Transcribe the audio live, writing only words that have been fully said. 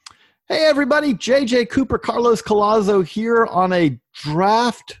Hey, everybody. JJ Cooper, Carlos Collazo here on a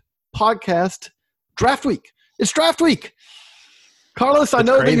draft podcast. Draft week. It's draft week. Carlos, I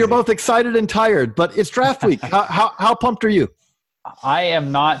know that you're both excited and tired, but it's draft week. How pumped are you? I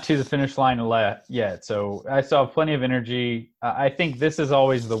am not to the finish line yet, so I still have plenty of energy. I think this is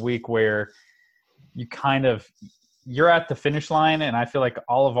always the week where you're at the finish line, and I feel like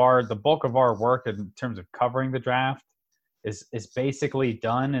the bulk of our work in terms of covering the draft is basically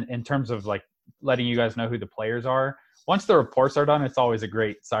done in terms of like letting you guys know who the players are. Once the reports are done, it's always a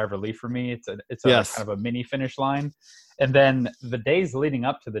great sigh of relief for me. It's Yes. kind of a mini finish line. And then the days leading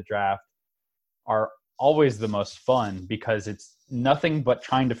up to the draft are always the most fun because it's nothing but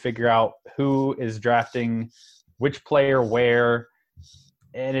trying to figure out who is drafting which player where.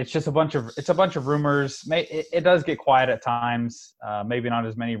 And it's just a bunch of rumors. It does get quiet at times. Maybe not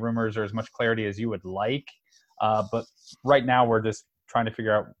as many rumors or as much clarity as you would like. But right now we're just trying to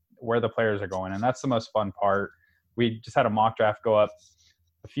figure out where the players are going. And that's the most fun part. We just had a mock draft go up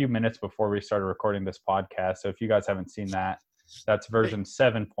a few minutes before we started recording this podcast. So if you guys haven't seen that, that's version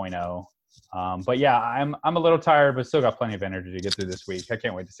 7.0. But yeah, I'm a little tired, but still got plenty of energy to get through this week. I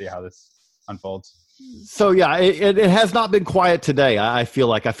can't wait to see how this unfolds. So yeah, it has not been quiet today. I feel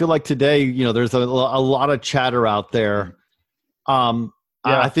like today, there's a lot of chatter out there. Yeah.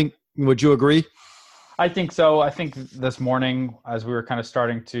 I think, would you agree? I think so. I think this morning, as we were kind of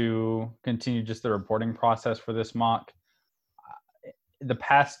starting to continue just the reporting process for this mock, the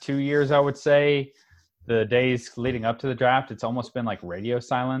past 2 years, I would say, the days leading up to the draft, it's almost been like radio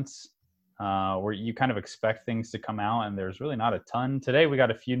silence, where you kind of expect things to come out, and there's really not a ton. Today, we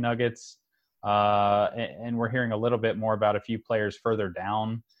got a few nuggets, and we're hearing a little bit more about a few players further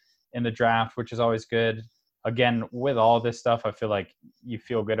down in the draft, which is always good. Again, with all this stuff, I feel like you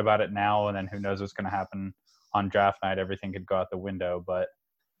feel good about it now, and then who knows what's going to happen on draft night. Everything could go out the window. But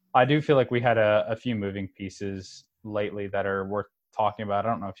I do feel like we had a few moving pieces lately that are worth talking about. I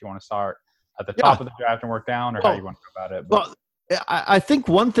don't know if you want to start at the top of the draft and work down, or how you want to go about it. But. Well, I think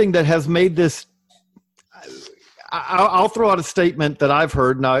one thing that has made this I'll throw out a statement that I've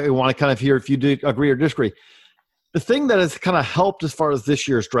heard, and I want to kind of hear if you do agree or disagree. The thing that has kind of helped as far as this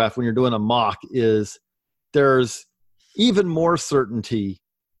year's draft when you're doing a mock is there's even more certainty.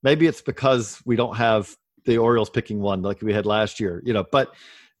 Maybe it's because we don't have the Orioles picking one like we had last year,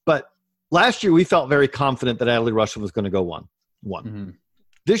 but last year we felt very confident that Adley Rushman was going to go one. Mm-hmm.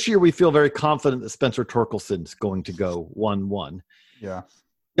 This year we feel very confident that Spencer Torkelson's going to go 1-1. Yeah.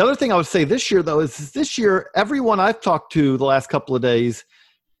 The other thing I would say this year, though, is this year everyone I've talked to the last couple of days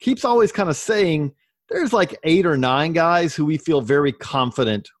keeps always kind of saying there's like 8 or 9 guys who we feel very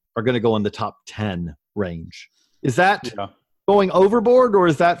confident are going to go in the top 10 range. Is that going overboard, or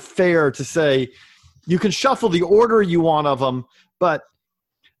is that fair to say you can shuffle the order you want of them, but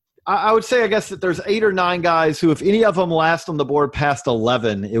I would say, I guess, that there's 8 or 9 guys who, if any of them last on the board past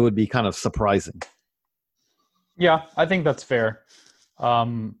 11, it would be kind of surprising. Yeah, I think that's fair.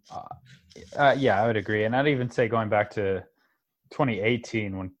 Yeah, I would agree. And I'd even say going back to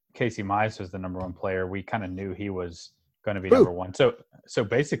 2018 when Casey Mize was the number 1 player, we kind of knew he was going to be number 1. So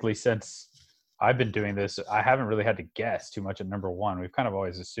basically, since I've been doing this, I haven't really had to guess too much at number 1. We've kind of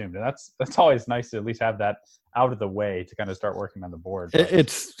always assumed, and that's always nice to at least have that out of the way to kind of start working on the board.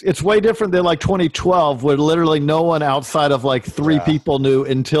 It's way different than like 2012, where literally no one outside of like 3 people knew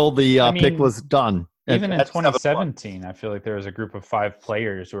until the pick was done. Even in 2017, I feel like there was a group of 5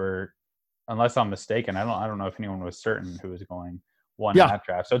 players where, unless I'm mistaken, I don't know if anyone was certain who was going 1 in that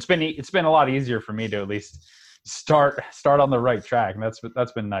draft. So it's been a lot easier for me to at least start on the right track, and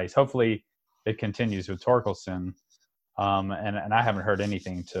that's been nice. Hopefully it continues with Torkelson, and I haven't heard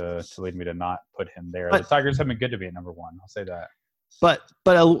anything to lead me to not put him there. The Tigers have been good to be at number 1. I'll say that. But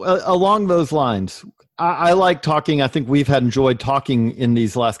along those lines, I like talking. I think we've enjoyed talking in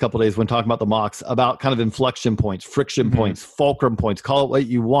these last couple of days when talking about the mocks about kind of inflection points, friction points, fulcrum points, call it what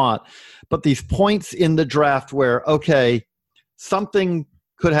you want. But these points in the draft where, okay, something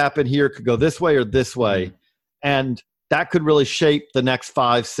could happen here, could go this way or this way, and that could really shape the next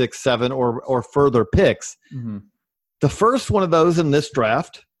 5, 6, 7 or further picks. Mm-hmm. The first one of those in this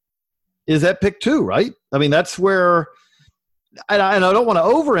draft is at pick 2, right? I mean, that's where – and I don't want to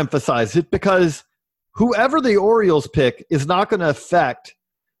overemphasize it because whoever the Orioles pick is not going to affect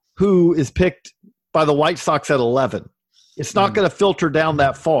who is picked by the White Sox at 11. It's not going to filter down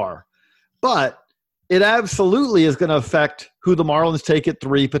that far. But it absolutely is going to affect who the Marlins take at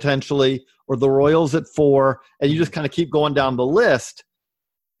 3 potentially, or the Royals at 4, and you just kind of keep going down the list.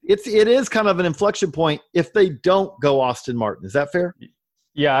 It is kind of an inflection point if they don't go Austin Martin. Is that fair?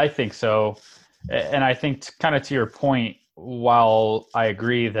 Yeah, I think so. And I think kind of to your point, while I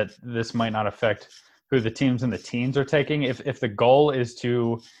agree that this might not affect who the teams and the teams are taking, if the goal is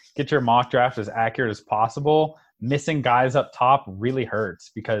to get your mock draft as accurate as possible, missing guys up top really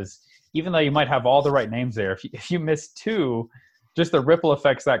hurts, because even though you might have all the right names there, if you miss two, just the ripple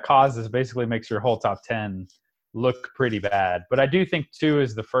effects that causes basically makes your whole top 10 look pretty bad. But I do think 2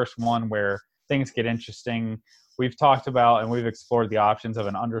 is the first one where things get interesting. We've talked about and we've explored the options of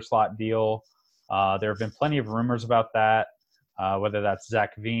an underslot deal. There have been plenty of rumors about that, whether that's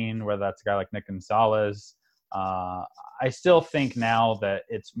Zach Veen, whether that's a guy like Nick Gonzalez. I still think now that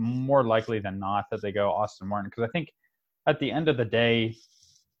it's more likely than not that they go Austin Martin, because I think at the end of the day,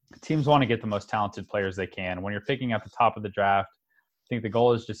 teams want to get the most talented players they can. When you're picking at the top of the draft, I think the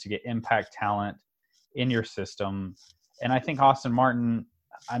goal is just to get impact talent in your system. And I think Austin Martin,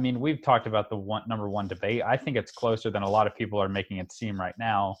 I mean, we've talked about the number one debate. I think it's closer than a lot of people are making it seem right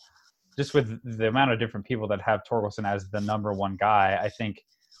now. Just with the amount of different people that have Torkelson as the number one guy, I think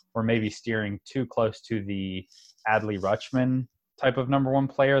we're maybe steering too close to the Adley Rutschman type of number one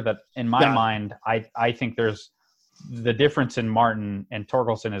player that, in my mind, I think there's the difference in Martin and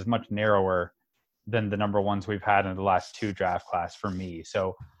Torkelson is much narrower than the number ones we've had in the last 2 draft class for me.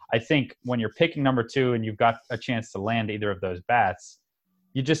 So I think when you're picking number 2 and you've got a chance to land either of those bats,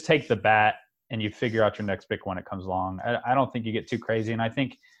 you just take the bat and you figure out your next pick when it comes along. I don't think you get too crazy. And I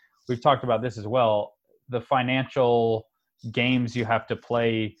think we've talked about this as well. The financial games you have to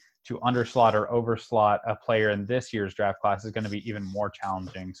play to underslot or overslot a player in this year's draft class is going to be even more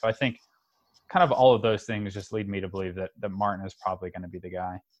challenging. So I think kind of all of those things just lead me to believe that Martin is probably going to be the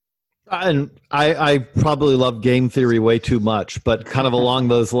guy. And I probably love game theory way too much, but kind of along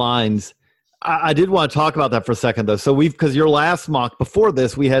those lines, I did want to talk about that for a second, though. So because your last mock before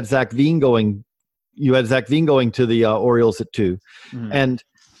this, we had Zach Veen going. You had Zach Veen going to the Orioles at 2, and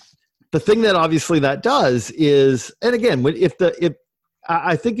the thing that obviously that does is, and again,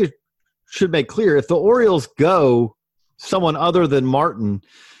 I think it should make clear, if the Orioles go someone other than Martin,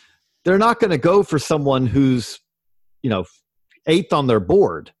 they're not going to go for someone who's, 8th on their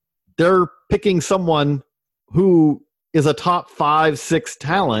board. They're picking someone who is a top 5, 6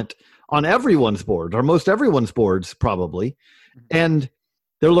 talent on everyone's board, or most everyone's boards probably. And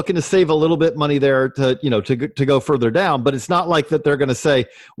they're looking to save a little bit money there to go further down. But it's not like that they're going to say,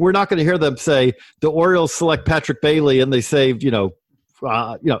 we're not going to hear them say the Orioles select Patrick Bailey and they saved, it's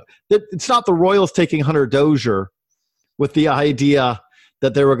not the Royals taking Hunter Dozier with the idea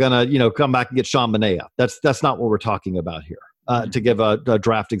that they were going to, come back and get Sean Manaea. That's not what we're talking about here, to give a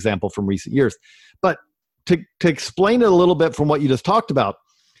draft example from recent years. But to explain it a little bit from what you just talked about,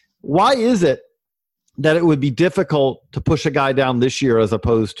 why is it that it would be difficult to push a guy down this year as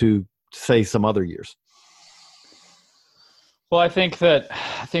opposed to, say, some other years? Well, I think there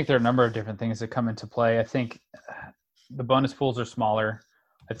are a number of different things that come into play. I think the bonus pools are smaller.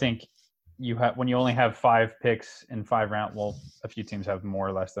 I think when you only have 5 picks in 5 rounds, well, a few teams have more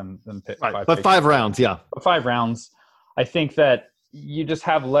or less than right, 5 but picks. 5 rounds, yeah. But 5 rounds, I think that you just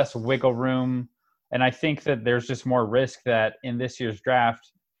have less wiggle room. And I think that there's just more risk that in this year's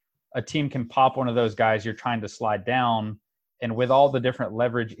draft, a team can pop one of those guys you're trying to slide down. And with all the different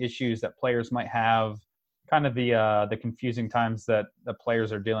leverage issues that players might have, kind of the confusing times that the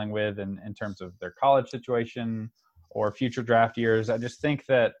players are dealing with in terms of their college situation or future draft years, I just think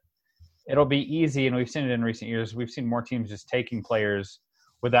that it'll be easy. And we've seen it in recent years. We've seen more teams just taking players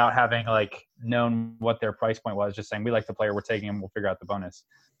without having known what their price point was, just saying, we like the player, we're taking him, we'll figure out the bonus.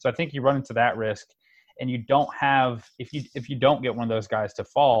 So I think you run into that risk. And you don't have, if you don't get one of those guys to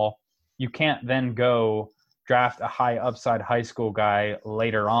fall, you can't then go draft a high upside high school guy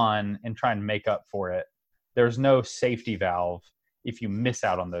later on and try and make up for it. There's no safety valve if you miss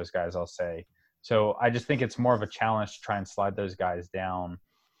out on those guys, I'll say. So I just think it's more of a challenge to try and slide those guys down.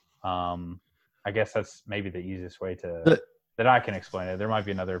 I guess that's maybe the easiest way that I can explain it. There might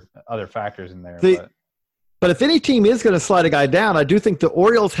be other factors in there. But if any team is going to slide a guy down, I do think the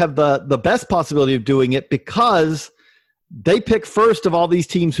Orioles have the best possibility of doing it because they pick first of all these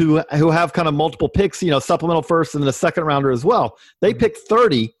teams who have kind of multiple picks, supplemental first and then a second rounder as well. They pick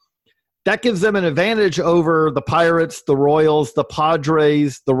 30. That gives them an advantage over the Pirates, the Royals, the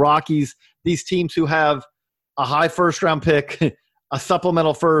Padres, the Rockies, these teams who have a high first-round pick, a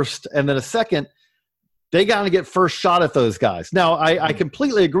supplemental first, and then a second. They got to get first shot at those guys. Now, I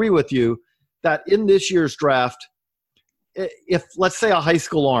completely agree with you that in this year's draft, if let's say a high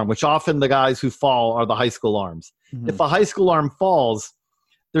school arm, which often the guys who fall are the high school arms, if a high school arm falls,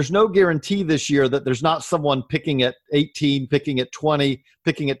 there's no guarantee this year that there's not someone picking at 18, picking at 20,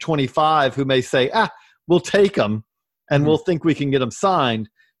 picking at 25 who may say, we'll take them and we'll think we can get them signed.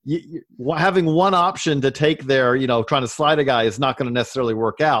 having one option to take there, trying to slide a guy is not going to necessarily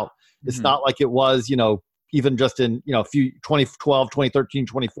work out. It's not like it was, even just in, a few 2012, 2013,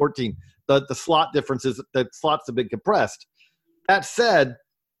 2014. The slot differences, the slots have been compressed. That said,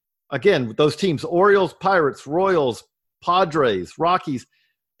 again, with those teams, Orioles, Pirates, Royals, Padres, Rockies,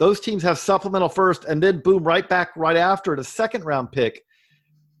 those teams have supplemental first and then boom, right back right after it, a second round pick.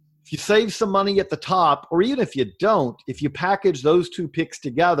 If you save some money at the top, or even if you don't, if you package those two picks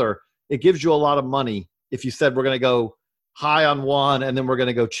together, it gives you a lot of money. If you said we're going to go high on one and then we're going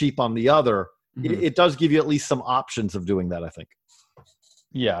to go cheap on the other, it does give you at least some options of doing that, I think.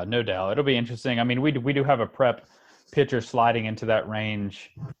 Yeah, no doubt. It'll be interesting. I mean, we do have a prep pitcher sliding into that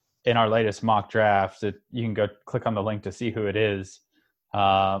range in our latest mock draft. You can go click on the link to see who it is.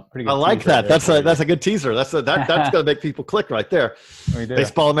 Pretty good. I like that. That's a good teaser. That's going to make people click right there.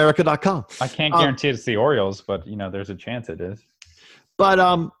 BaseballAmerica.com. I can't guarantee it's the Orioles, but there's a chance it is.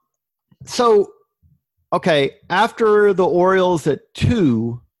 But so okay, after the Orioles at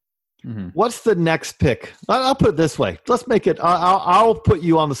 2, what's the next pick? I'll put it this way. Let's make it. I'll put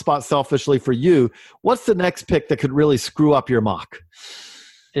you on the spot selfishly for you. What's the next pick that could really screw up your mock?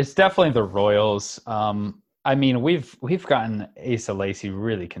 It's definitely the Royals. I mean, we've gotten Asa Lacy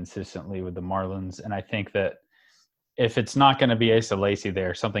really consistently with the Marlins, and I think that if it's not going to be Asa Lacy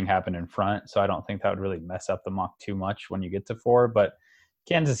there, something happened in front, so I don't think that would really mess up the mock too much when you get to 4. But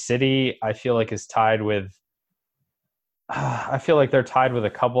Kansas City, I feel like, is tied with I feel like they're tied with a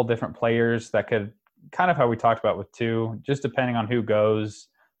couple different players that could kind of how we talked about with 2, just depending on who goes.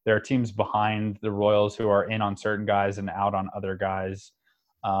 There are teams behind the Royals who are in on certain guys and out on other guys.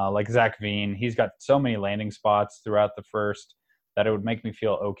 Like Zach Veen, he's got so many landing spots throughout the first that it would make me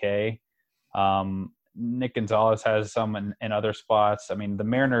feel okay. Nick Gonzalez has some in other spots. I mean, the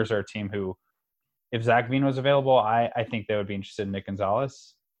Mariners are a team who, if Zach Veen was available, I think they would be interested in Nick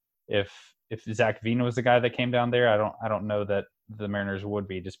Gonzalez. If Zach Veen was the guy that came down there, I don't know that the Mariners would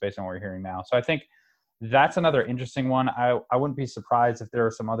be, just based on what we're hearing now. So I think that's another interesting one. I wouldn't be surprised if there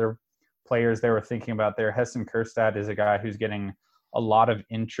were some other players they were thinking about there. Heston Kjerstad is a guy who's getting a lot of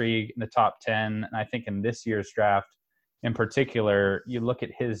intrigue in the top 10. And I think in this year's draft in particular, you look at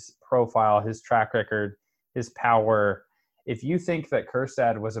his profile, his track record, his power. If you think that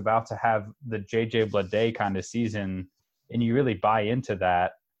Kjerstad was about to have the J.J. Bleday kind of season and you really buy into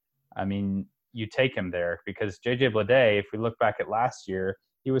that, I mean, you take him there, because J.J. Bleday, if we look back at last year,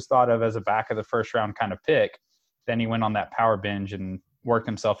 he was thought of as a back of the first round kind of pick. Then he went on that power binge and worked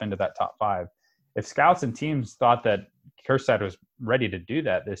himself into that top 5. If scouts and teams thought that Kjerstad was ready to do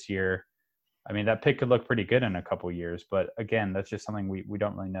that this year, I mean, that pick could look pretty good in a couple of years. But again, that's just something we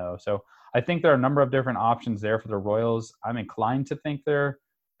don't really know. So I think there are a number of different options there for the Royals. I'm inclined to think they're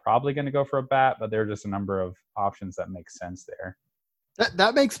probably going to go for a bat, but there are just a number of options that make sense there.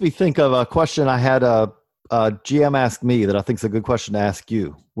 That makes me think of a question I had a GM ask me that I think is a good question to ask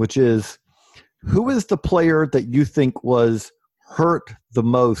you, which is, who is the player that you think was hurt the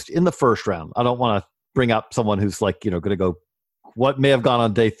most in the first round? I don't want to bring up someone who's like, going to go what may have gone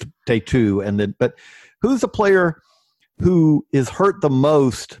on day 2, but who's the player who is hurt the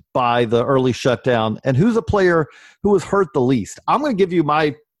most by the early shutdown, and who's a player who was hurt the least? I'll give you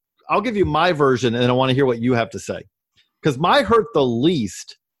my version, and I want to hear what you have to say, because my hurt the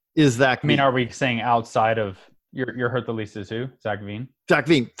least is Zach Veen. I mean, are we saying outside of your hurt the least is who? Zach Veen? Zach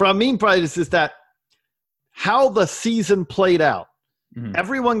Veen. From me, probably this is that how the season played out. Mm-hmm.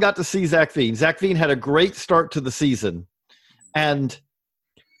 Everyone got to see Zach Veen. Zach Veen had a great start to the season. And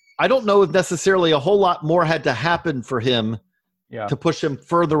I don't know if necessarily a whole lot more had to happen for him to push him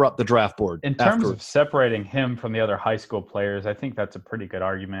further up the draft board. In terms of separating him from the other high school players, I think that's a pretty good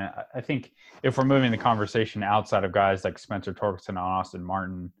argument. I think if we're moving the conversation outside of guys like Spencer Torkelson and Austin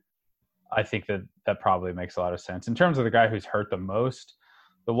Martin, I think that probably makes a lot of sense. In terms of the guy who's hurt the most,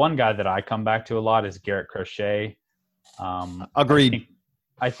 the one guy that I come back to a lot is Garrett Crochet. Agreed.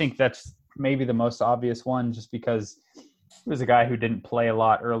 I think that's maybe the most obvious one, just because he was a guy who didn't play a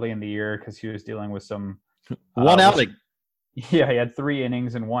lot early in the year because he was dealing with some outing. Yeah, he had 3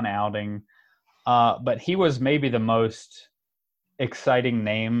 innings and 1 outing. But he was maybe the most exciting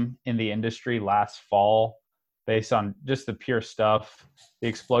name in the industry last fall, based on just the pure stuff, the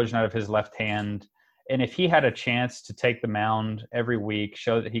explosion out of his left hand. And if he had a chance to take the mound every week,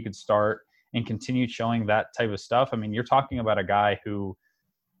 show that he could start and continue showing that type of stuff, I mean, you're talking about a guy who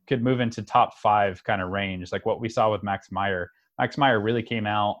could move into top 5 kind of range, like what we saw with Max Meyer. Max Meyer really came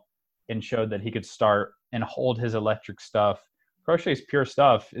out and showed that he could start and hold his electric stuff. Crochet's pure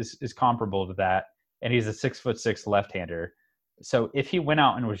stuff is comparable to that, and he's a 6'6" left-hander. So if he went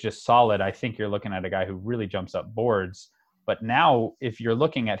out and was just solid, I think you're looking at a guy who really jumps up boards. But now, if you're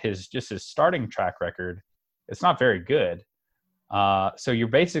looking at his starting track record, it's not very good. So you're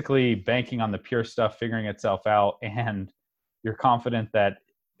basically banking on the pure stuff figuring itself out, and you're confident that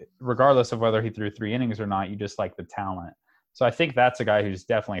regardless of whether he threw 3 innings or not, you just like the talent. So I think that's a guy who's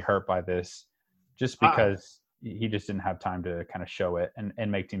definitely hurt by this, just because he just didn't have time to kind of show it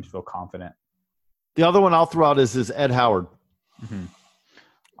and make teams feel confident. The other one I'll throw out is Ed Howard. Mm-hmm.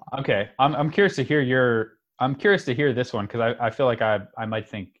 Okay, I'm curious to hear this one, because I feel like I might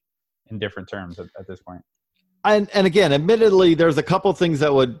think in different terms at this point. And again, admittedly, there's a couple things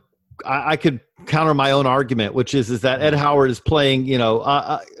that I could counter my own argument, which is that Ed Howard is playing,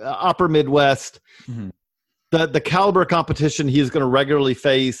 upper Midwest. Mm-hmm. The caliber competition he's going to regularly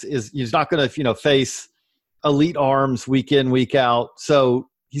face he's not going to face elite arms week in, week out. So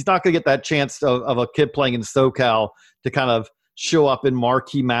he's not going to get that chance of a kid playing in SoCal to kind of show up in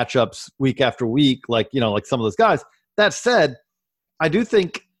marquee matchups week after week, like some of those guys. That said, I do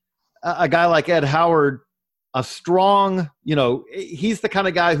think a guy like Ed Howard, a strong, he's the kind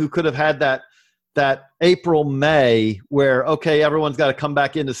of guy who could have had that April, May where, okay, everyone's got to come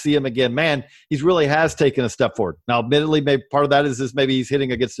back in to see him again. Man, he really has taken a step forward. Now, admittedly, maybe part of that is maybe he's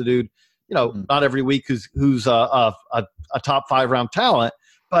hitting against a dude, not every week who's a top 5 round talent.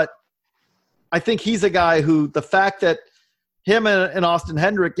 But I think he's a guy who, the fact that him and Austin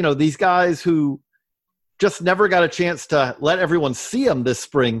Hendrick, these guys who just never got a chance to let everyone see him this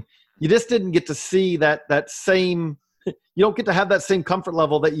spring, you just didn't get to see that same – you don't get to have that same comfort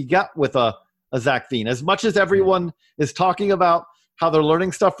level that you got with a Zach Veen. As much as everyone is talking about how they're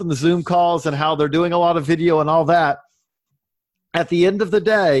learning stuff from the Zoom calls and how they're doing a lot of video and all that, at the end of the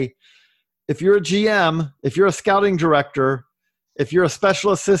day, if you're a GM, if you're a scouting director, if you're a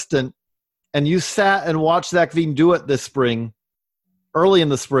special assistant, and you sat and watched Zach Veen do it this spring, early in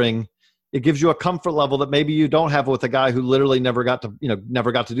the spring, it gives you a comfort level that maybe you don't have with a guy who literally never got to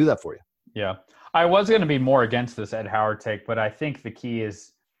do that for you. Yeah. I was going to be more against this Ed Howard take, but I think the key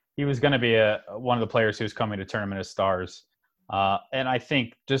is he was going to be one of the players who's coming to Tournament of Stars. And I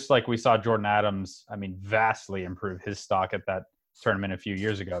think just like we saw Jordan Adams, vastly improve his stock at that tournament a few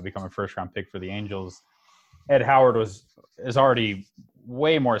years ago, become a first-round pick for the Angels. Ed Howard is already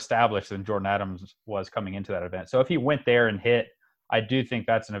way more established than Jordan Adams was coming into that event. So if he went there and hit, I do think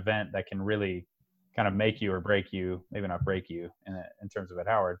that's an event that can really kind of make you or break you, maybe not break you in terms of Ed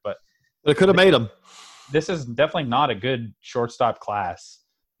Howard, but it could have made him. This is definitely not a good shortstop class.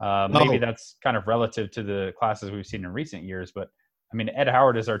 Maybe that's kind of relative to the classes we've seen in recent years, but Ed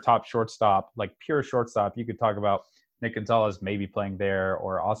Howard is our top shortstop, like pure shortstop. You could talk about Nick Gonzalez maybe playing there,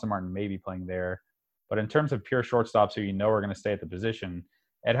 or Austin Martin maybe playing there. But in terms of pure shortstops who are going to stay at the position,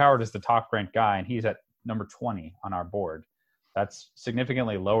 Ed Howard is the top-ranked guy, and he's at number 20 on our board. That's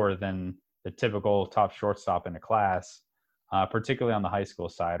significantly lower than the typical top shortstop in a class, particularly on the high school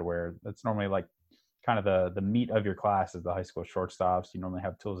side, where that's normally like kind of the meat of your class is the high school shortstops. You normally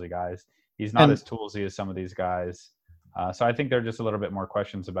have toolsy guys. He's not as toolsy as some of these guys. So I think there are just a little bit more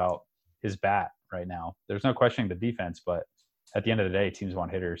questions about his bat right now. There's no questioning the defense, but at the end of the day, teams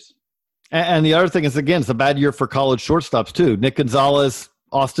want hitters. And the other thing is, again, it's a bad year for college shortstops too. Nick Gonzalez,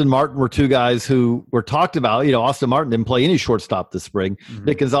 Austin Martin were two guys who were talked about. Austin Martin didn't play any shortstop this spring. Mm-hmm.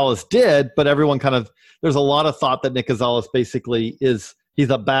 Nick Gonzalez did, but everyone there's a lot of thought that Nick Gonzalez basically he's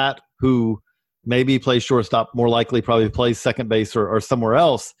a bat who maybe plays shortstop, more likely probably plays second base or somewhere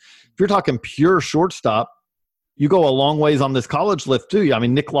else. If you're talking pure shortstop, you go a long ways on this college lift too.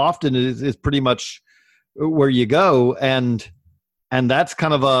 Nick Lofton is pretty much where you go, and that's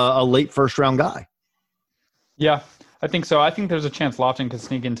kind of a late first round guy. Yeah, I think so. I think there's a chance Lofton could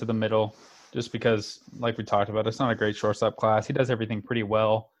sneak into the middle just because, like we talked about, it's not a great shortstop class. He does everything pretty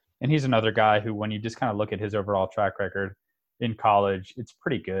well. And he's another guy who, when you just kind of look at his overall track record in college, it's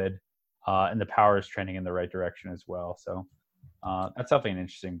pretty good. And the power is trending in the right direction as well. So that's definitely an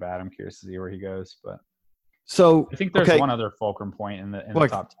interesting bat. I'm curious to see where he goes. But so I think there's one other fulcrum point in the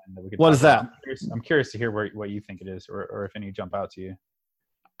top 10 that we could What is that? I'm curious to hear what you think it is, or if any jump out to you.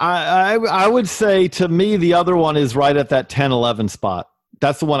 I would say, to me, the other one is right at that 10-11 spot.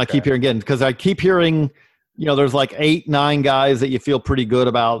 That's the one I keep hearing again, because I keep hearing, there's like 8-9 guys that you feel pretty good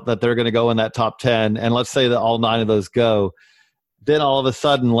about that they're going to go in that top 10. And let's say that all 9 of those go. Then all of a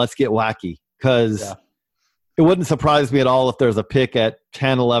sudden, let's get wacky, because it wouldn't surprise me at all if there's a pick at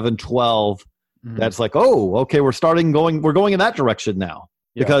 10, 11, 12 that's like, oh, okay, we're going in that direction now.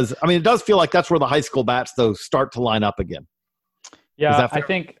 Yeah. Because, it does feel like that's where the high school bats, though, start to line up again. Yeah, I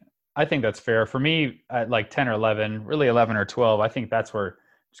think that's fair. For me, at like 10 or 11, really 11 or 12, I think that's where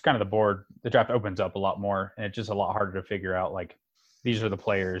just kind of the draft opens up a lot more, and it's just a lot harder to figure out, like, these are the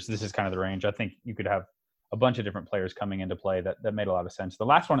players. This is kind of the range. I think you could have a bunch of different players coming into play that made a lot of sense. The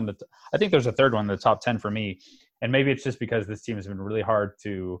last one I think there's a third one in the top 10 for me, and maybe it's just because this team has been really hard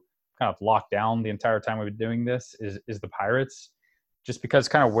to kind of lock down the entire time we've been doing this is the Pirates, just because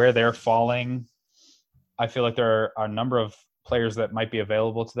kind of where they're falling. I feel like there are a number of players that might be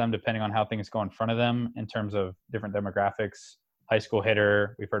available to them depending on how things go in front of them in terms of different demographics. High school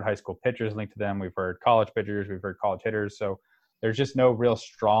hitter, we've heard high school pitchers linked to them. We've heard college pitchers, we've heard college hitters. So there's just no real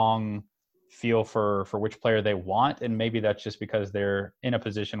strong feel for which player they want. And maybe that's just because they're in a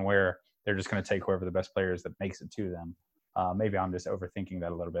position where they're just going to take whoever the best player is that makes it to them. Maybe I'm just overthinking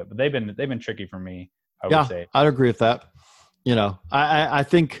that a little bit, but they've been tricky for me, I would say. I'd agree with that. I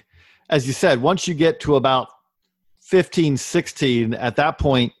think, as you said, once you get to about 15, 16, at that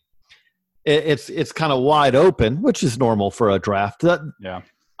point, it's kind of wide open, which is normal for a draft.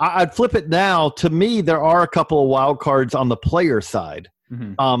 I'd flip it now. To me, there are a couple of wild cards on the player side.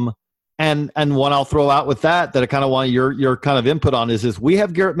 Mm-hmm. And one I'll throw out with that I kind of want your kind of input on is we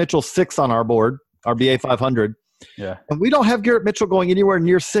have Garrett Mitchell 6 on our board, our BA 500. Yeah. And we don't have Garrett Mitchell going anywhere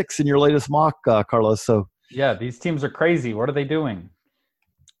near 6 in your latest mock, Carlos. So yeah, these teams are crazy. What are they doing?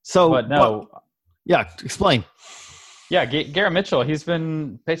 Explain. Yeah, Garrett Mitchell, he's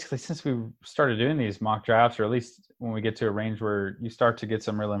been basically since we started doing these mock drafts, or at least when we get to a range where you start to get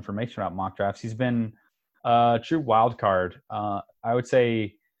some real information about mock drafts, he's been a true wild card. I would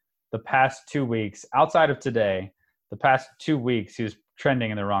say the past 2 weeks, outside of today, the past 2 weeks, he was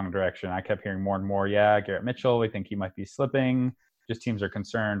trending in the wrong direction. I kept hearing more and more, Garrett Mitchell, we think he might be slipping. Just teams are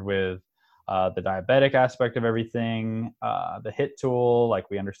concerned with the diabetic aspect of everything, the hit tool. Like,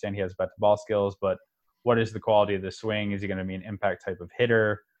 we understand he has better ball skills, but what is the quality of the swing? Is he going to be an impact type of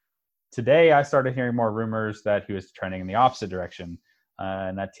hitter? Today, I started hearing more rumors that he was trending in the opposite direction,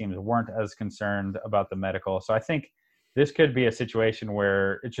 and that teams weren't as concerned about the medical. So I think this could be a situation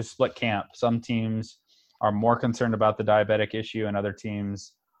where it's just split camp. Some teams are more concerned about the diabetic issue, and other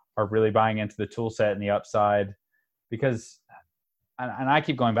teams are really buying into the tool set and the upside. Because, and I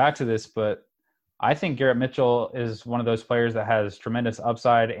keep going back to this, but I think Garrett Mitchell is one of those players that has tremendous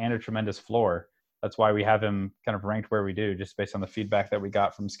upside and a tremendous floor. That's why we have him kind of ranked where we do, just based on the feedback that we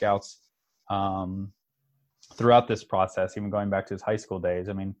got from scouts throughout this process, even going back to his high school days.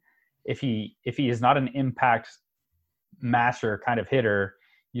 I mean, if he is not an impact masher kind of hitter,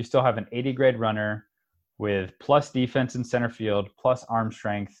 you still have an 80 grade runner with plus defense in center field, plus arm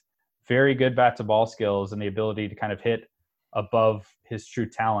strength, very good bat to ball skills, and the ability to kind of hit above his true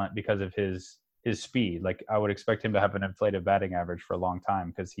talent because of his speed. Like, I would expect him to have an inflated batting average for a long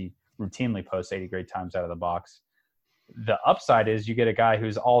time because he routinely posts 80 grade times out of the box. The upside is you get a guy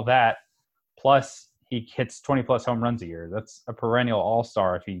who's all that, plus he hits 20 plus home runs a year. That's a perennial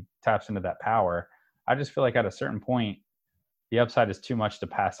all-star if he taps into that power. I just feel like at a certain point, the upside is too much to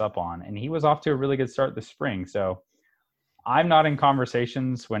pass up on. And he was off to a really good start this spring. So I'm not in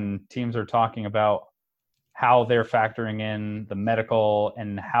conversations when teams are talking about how they're factoring in the medical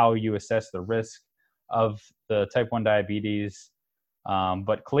and how you assess the risk of the type 1 diabetes.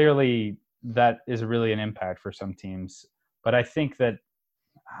 But clearly that is really an impact for some teams. But I think that,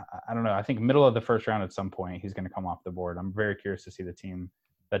 I don't know, I think middle of the first round at some point, he's going to come off the board. I'm very curious to see the team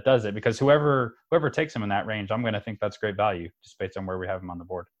that does it, because whoever takes him in that range, I'm going to think that's great value just based on where we have him on the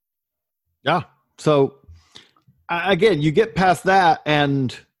board. Yeah. So again, you get past that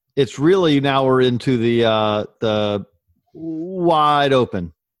and it's really, now we're into the wide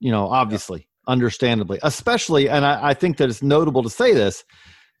open, obviously. Understandably, especially, and I think that it's notable to say this,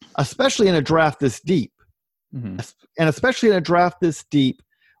 especially in a draft this deep, and especially in a draft this deep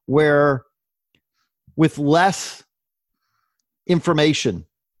where with less information,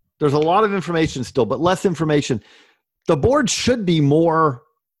 there's a lot of information still, but less information, the board should be more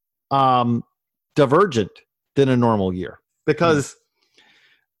divergent than a normal year. Because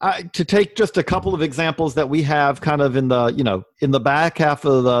to take just a couple of examples that we have kind of in the back half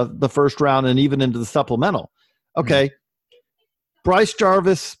of the first round and even into the supplemental. Okay. Bryce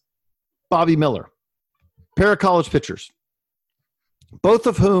Jarvis, Bobby Miller, pair of college pitchers, both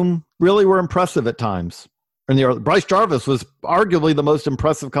of whom really were impressive at times. And Bryce Jarvis was arguably the most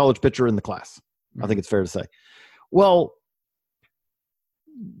impressive college pitcher in the class. I think it's fair to say. Well,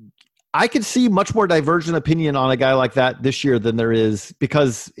 I could see much more divergent opinion on a guy like that this year than there is,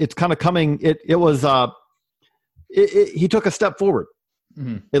 because it's kind of coming. He took a step forward.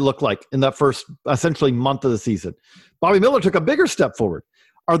 It looked like in that first essentially month of the season. Bobby Miller took a bigger step forward.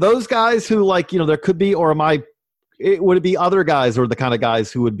 Are those guys who there could be, or would it be other guys, or the kind of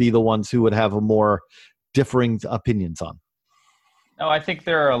guys who would be the ones who would have a more differing opinions on? No, I think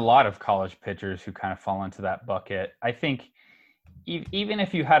there are a lot of college pitchers who kind of fall into that bucket. I think even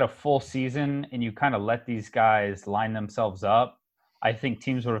if you had a full season and you kind of let these guys line themselves up, I think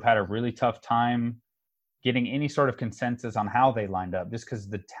teams would have had a really tough time getting any sort of consensus on how they lined up, just because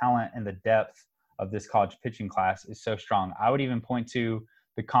the talent and the depth of this college pitching class is so strong. I would even point to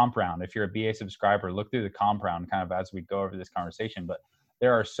the comp round. If you're a BA subscriber, look through the comp round kind of as we go over this conversation. But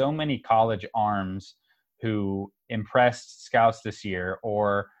there are so many college arms who impressed scouts this year,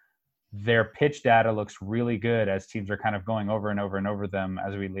 or their pitch data looks really good as teams are kind of going over and over and over them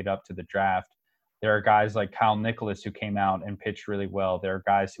as we lead up to the draft. There are guys like Kyle Nicholas who came out and pitched really well. There are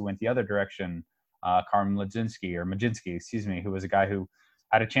guys who went the other direction, Carmen Majinski, excuse me, who was a guy who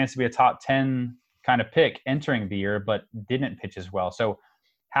had a chance to be a top 10 kind of pick entering the year, but didn't pitch as well. So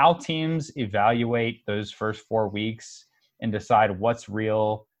how teams evaluate those first 4 weeks and decide what's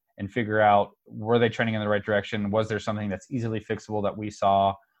real and figure out, were they trending in the right direction? Was there something that's easily fixable that we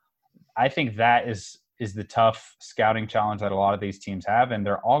saw? I think that is the tough scouting challenge that a lot of these teams have, and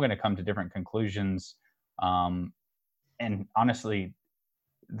they're all going to come to different conclusions. And honestly,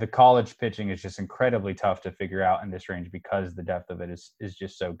 the college pitching is just incredibly tough to figure out in this range because the depth of it is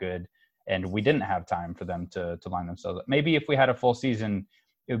just so good. And we didn't have time for them to line themselves up. Maybe if we had a full season,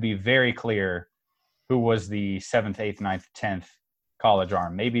 it would be very clear who was the 7th, 8th, 9th, 10th college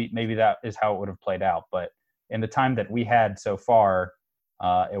arm. Maybe that is how it would have played out. But in the time that we had so far,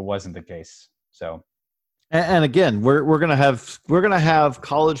 it wasn't the case. So, and again, we're gonna have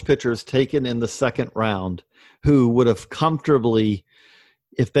college pitchers taken in the second round who would have comfortably,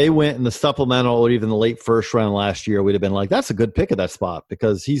 if they went in the supplemental or even the late first round last year, we'd have been like, that's a good pick at that spot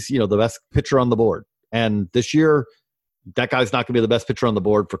because he's, the best pitcher on the board. And this year, that guy's not going to be the best pitcher on the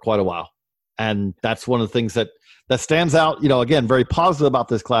board for quite a while. And that's one of the things that stands out, again, very positive about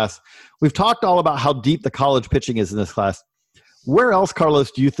this class. We've talked all about how deep the college pitching is in this class. Where else,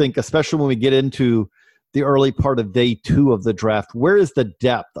 Carlos, do you think, especially when we get into the early part of day 2 of the draft, where is the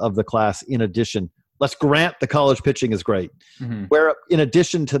depth of the class in addition? Let's grant the college pitching is great. Mm-hmm. Where, in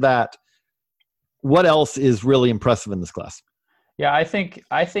addition to that, what else is really impressive in this class? Yeah, I think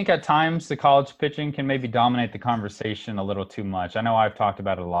at times the college pitching can maybe dominate the conversation a little too much. I know I've talked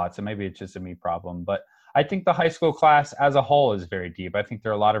about it a lot, so maybe it's just a me problem. But I think the high school class as a whole is very deep. I think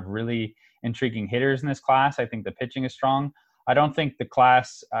there are a lot of really intriguing hitters in this class. I think the pitching is strong. I don't think the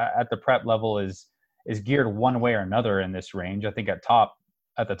class at the prep level is geared one way or another in this range. I think at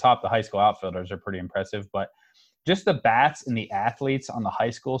the top, the high school outfielders are pretty impressive. But just the bats and the athletes on the high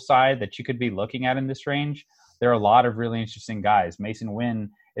school side that you could be looking at in this range, there are a lot of really interesting guys. Mason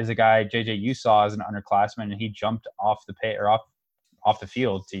Wynn is a guy, JJ, you saw as an underclassman, and he jumped off the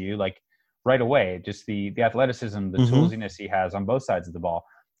field to you like right away. Just the athleticism, the toolsiness he has on both sides of the ball.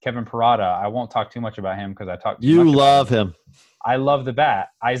 Kevin Parada, I won't talk too much about him because I talked too much about him. You love him. I love the bat.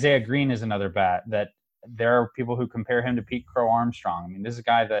 Isaiah Green is another bat that there are people who compare him to Pete Crow Armstrong. I mean, this is a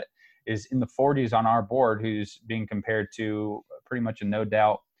guy that is in the 40s on our board who's being compared to pretty much a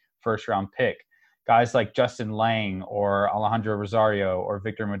no-doubt first-round pick. Guys like Justin Lang or Alejandro Rosario or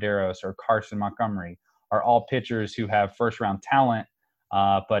Victor Maderos or Carson Montgomery are all pitchers who have first-round talent,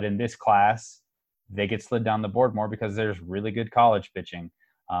 but in this class, they get slid down the board more because there's really good college pitching.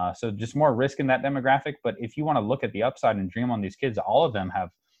 So just more risk in that demographic. But if you want to look at the upside and dream on these kids, all of them have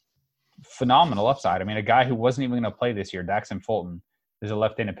phenomenal upside. I mean, a guy who wasn't even going to play this year, Daxton Fulton, is a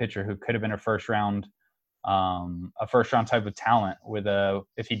left-handed pitcher who could have been a first round type of talent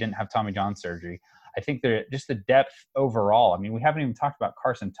if he didn't have Tommy John surgery. I think just the depth overall. I mean, we haven't even talked about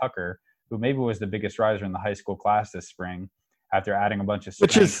Carson Tucker, who maybe was the biggest riser in the high school class this spring after adding a bunch of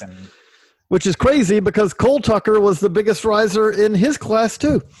strength. Which is crazy because Cole Tucker was the biggest riser in his class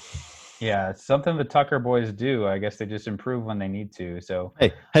too. Yeah, it's something the Tucker boys do. I guess they just improve when they need to. So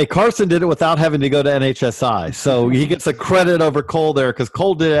hey, Carson did it without having to go to NHSI, so he gets a credit over Cole there because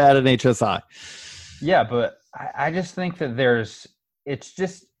Cole did it at NHSI. Yeah, but I just think that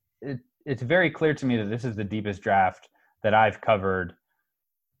it's very clear to me that this is the deepest draft that I've covered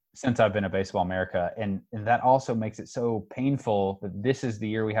since I've been at Baseball America. And that also makes it so painful that this is the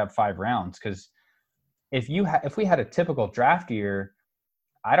year we have 5 rounds. Because if we had a typical draft year,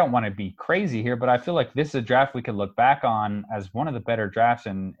 I don't want to be crazy here, but I feel like this is a draft we could look back on as one of the better drafts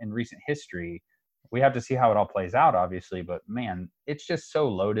in recent history. We have to see how it all plays out, obviously, but man, it's just so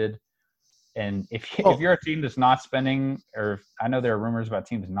loaded. And if you're a team that's not spending, or I know there are rumors about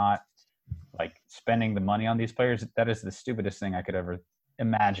teams not like spending the money on these players, that is the stupidest thing I could ever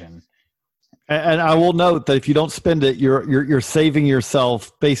imagine. And I will note that if you don't spend it, you're saving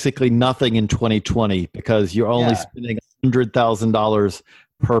yourself basically nothing in 2020 because you're only spending $100,000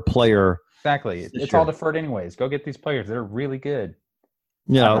 per player. Exactly. It's all deferred anyways. Go get these players. They're really good.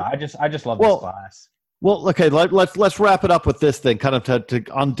 Yeah. I just love this class. Well, okay, let's wrap it up with this then, kind of to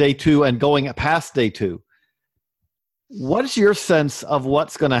on day two and going past day two. What is your sense of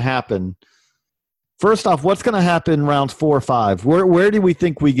what's going to happen? First off, what's going to happen in rounds 4 or 5? Where do we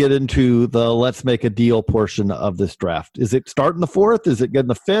think we get into the let's make a deal portion of this draft? Is it starting the 4th? Is it getting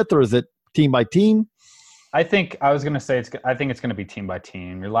the 5th? Or is it team by team? I think I was going to say I think it's going to be team by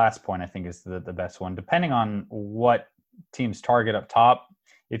team. Your last point, I think, is the best one. Depending on what teams target up top,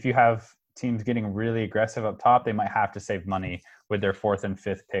 if you have teams getting really aggressive up top, they might have to save money with their 4th and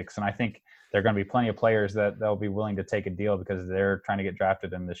 5th picks. And I think there are going to be plenty of players that they'll be willing to take a deal because they're trying to get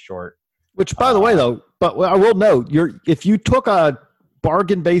drafted in this short. Which, by the way, though, but I will note, if you took a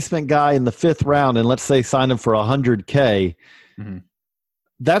bargain basement guy in the 5th round and let's say sign him for $100K,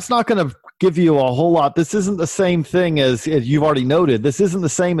 that's not going to give you a whole lot. This isn't the same thing as you've already noted. This isn't the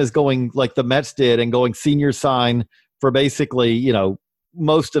same as going like the Mets did and going senior sign for basically,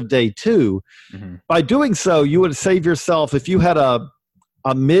 most of day 2. By doing so, you would save yourself, if you had a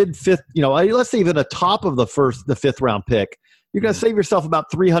mid 5th, let's say even a top of the 5th round pick, you're going to save yourself about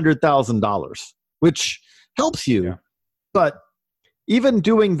 $300,000, which helps you. Yeah. But even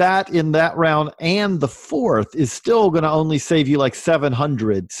doing that in that round and the 4th is still going to only save you like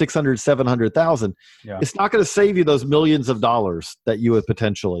 $700,000. Yeah. It's not going to save you those millions of dollars that you would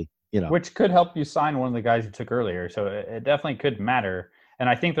potentially, Which could help you sign one of the guys you took earlier. So it definitely could matter. And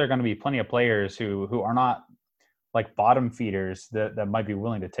I think there are going to be plenty of players who are not like bottom feeders that might be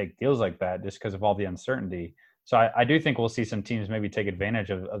willing to take deals like that just because of all the uncertainty. So I do think we'll see some teams maybe take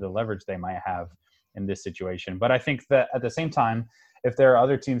advantage of the leverage they might have in this situation. But I think that at the same time, if there are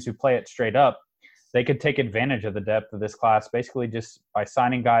other teams who play it straight up, they could take advantage of the depth of this class basically just by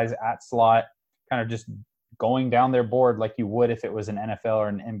signing guys at slot, kind of just going down their board like you would if it was an NFL or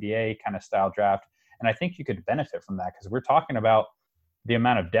an NBA kind of style draft. And I think you could benefit from that because we're talking about the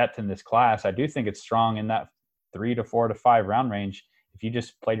amount of depth in this class. I do think it's strong in that 3 to 4 to 5 round range. If you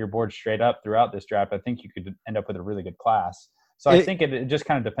just played your board straight up throughout this draft, I think you could end up with a really good class. So I think it just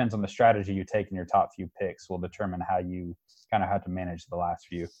kind of depends on the strategy you take in your top few picks will determine how you kind of have to manage the last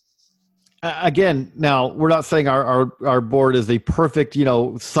few. Again, now we're not saying our board is a perfect,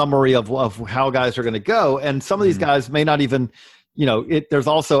 summary of how guys are going to go. And some of these guys may not even, there's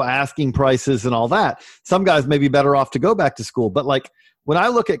also asking prices and all that. Some guys may be better off to go back to school. But like when I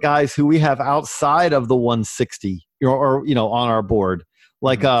look at guys who we have outside of the 160 or on our board,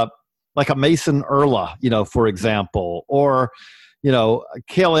 like a Mason Erla, for example, or,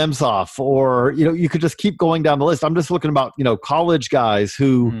 Kale Emshoff, or, you could just keep going down the list. I'm just looking about, college guys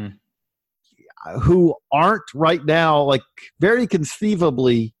who aren't right now, like very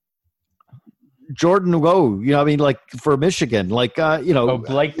conceivably Jordan Woe, for Michigan, Blake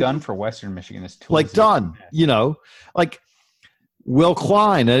Dunn for Western Michigan is Blake Dunn, like Will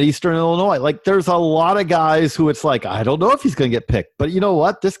Klein at Eastern Illinois. Like there's a lot of guys who it's like, I don't know if he's going to get picked, but you know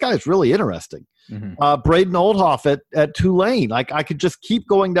what? This guy's really interesting. Braden Oldhoff at Tulane. Like I could just keep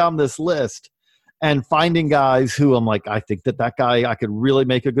going down this list and finding guys who I'm like, I think that guy, I could really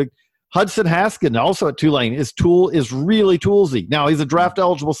make a good. Hudson Haskin, also at Tulane, is really toolsy. Now, he's a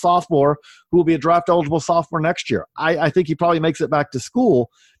draft-eligible sophomore who will be a draft-eligible sophomore next year. I think he probably makes it back to school.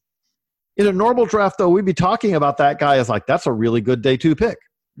 In a normal draft, though, we'd be talking about that guy as like, that's a really good day 2 pick.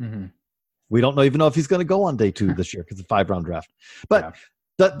 We don't even know if he's going to go on day 2 this year because it's a 5-round draft. But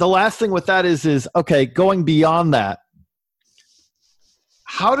the last thing with that is, okay, going beyond that,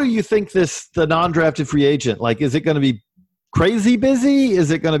 how do you think the non-drafted free agent, like, is it going to be crazy busy?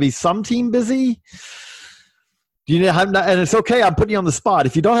 Is it going to be some team busy? Do you know? And it's okay. I'm putting you on the spot.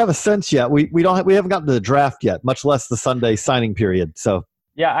 If you don't have a sense yet, we haven't gotten to the draft yet, much less the Sunday signing period. So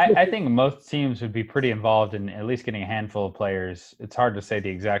yeah, I think most teams would be pretty involved in at least getting a handful of players. It's hard to say the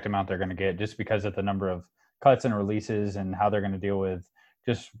exact amount they're going to get just because of the number of cuts and releases and how they're going to deal with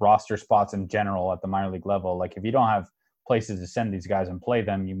just roster spots in general at the minor league level. Like if you don't have places to send these guys and play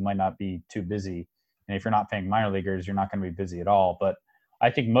them, you might not be too busy. And if you're not paying minor leaguers, you're not going to be busy at all. But I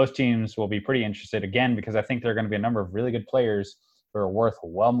think most teams will be pretty interested, again, because I think there are going to be a number of really good players who are worth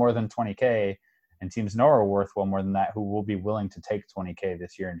well more than $20K, and teams know are worth well more than that who will be willing to take $20K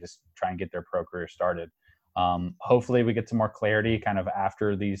this year and just try and get their pro career started. Hopefully we get some more clarity kind of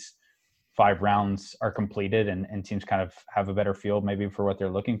after these 5 rounds are completed and teams kind of have a better feel maybe for what they're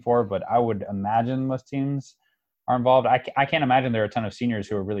looking for. But I would imagine most teams are involved. I can't imagine there are a ton of seniors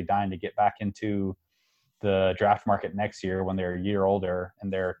who are really dying to get back into the draft market next year when they're a year older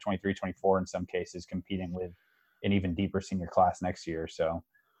and they're 23, 24 in some cases, competing with an even deeper senior class next year. So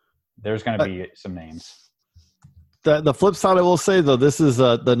there's going to be some names. The flip side, I will say, though, this is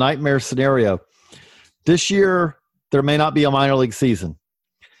the nightmare scenario. This year, there may not be a minor league season.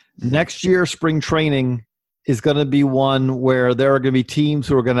 Next year, spring training is going to be one where there are going to be teams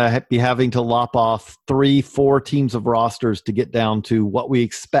who are going to be having to lop off 3-4 teams of rosters to get down to what we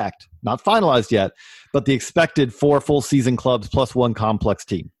expect, not finalized yet, but the expected 4 full season clubs plus 1 complex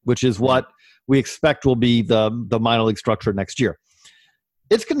team, which is what we expect will be the minor league structure next year.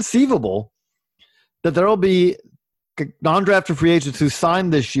 It's conceivable that there will be non-drafted free agents who sign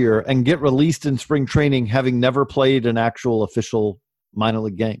this year and get released in spring training having never played an actual official minor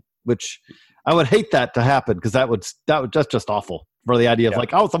league game, which I would hate that to happen because that's just awful for the idea of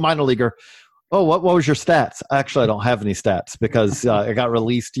like, oh, it's a minor leaguer. Oh, what was your stats? Actually, I don't have any stats because I got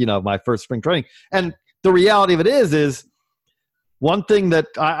released, my first spring training. And the reality of it is one thing that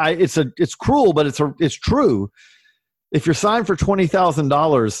it's cruel, but it's true. If you're signed for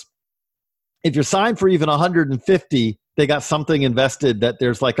 $20,000, if you're signed for even $150,000, they got something invested that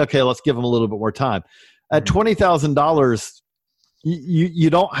there's like, okay, let's give them a little bit more time. At $20,000,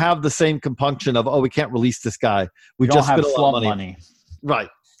 you don't have the same compunction of, oh, we can't release this guy. We just spent a lot of money. Right.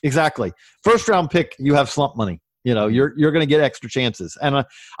 Exactly. First round pick, you have slump money. You're going to get extra chances. And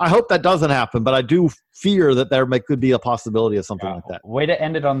I hope that doesn't happen, but I do fear that there could be a possibility of something like that. Way to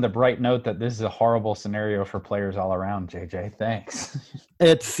end it on the bright note that this is a horrible scenario for players all around, JJ. Thanks.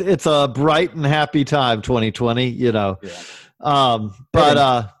 It's a bright and happy time, 2020, Yeah.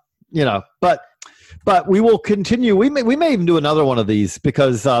 But we will continue. We may even do another one of these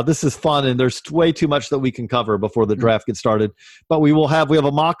because this is fun and there's way too much that we can cover before the draft gets started. But we have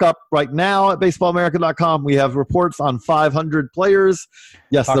a mock-up right now at baseballamerica.com. We have reports on 500 players.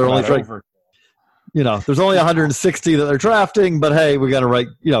 Yes, they're only there's only 160 that they're drafting, but hey, we got to write,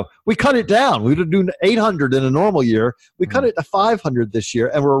 we cut it down. We would do 800 in a normal year. We cut it to 500 this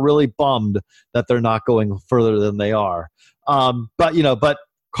year, and we're really bummed that they're not going further than they are. But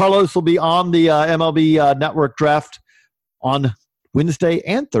Carlos will be on the MLB Network draft on Wednesday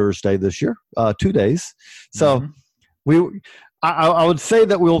and Thursday this year, 2 days. So I would say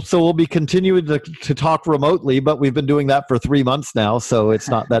that we'll be continuing to talk remotely, but we've been doing that for 3 months now, so it's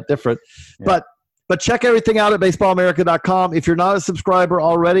not that different. But check everything out at baseballamerica.com. If you're not a subscriber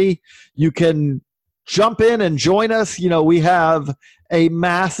already, you can jump in and join us. We have a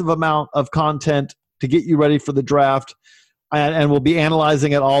massive amount of content to get you ready for the draft. And we'll be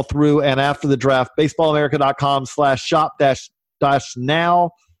analyzing it all through and after the draft.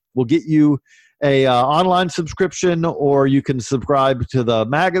 baseballamerica.com/shop-now will get you a online subscription, or you can subscribe to the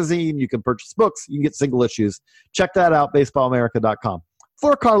magazine. You can purchase books. You can get single issues. Check that out, baseballamerica.com.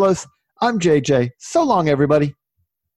 For Carlos, I'm JJ. So long, everybody.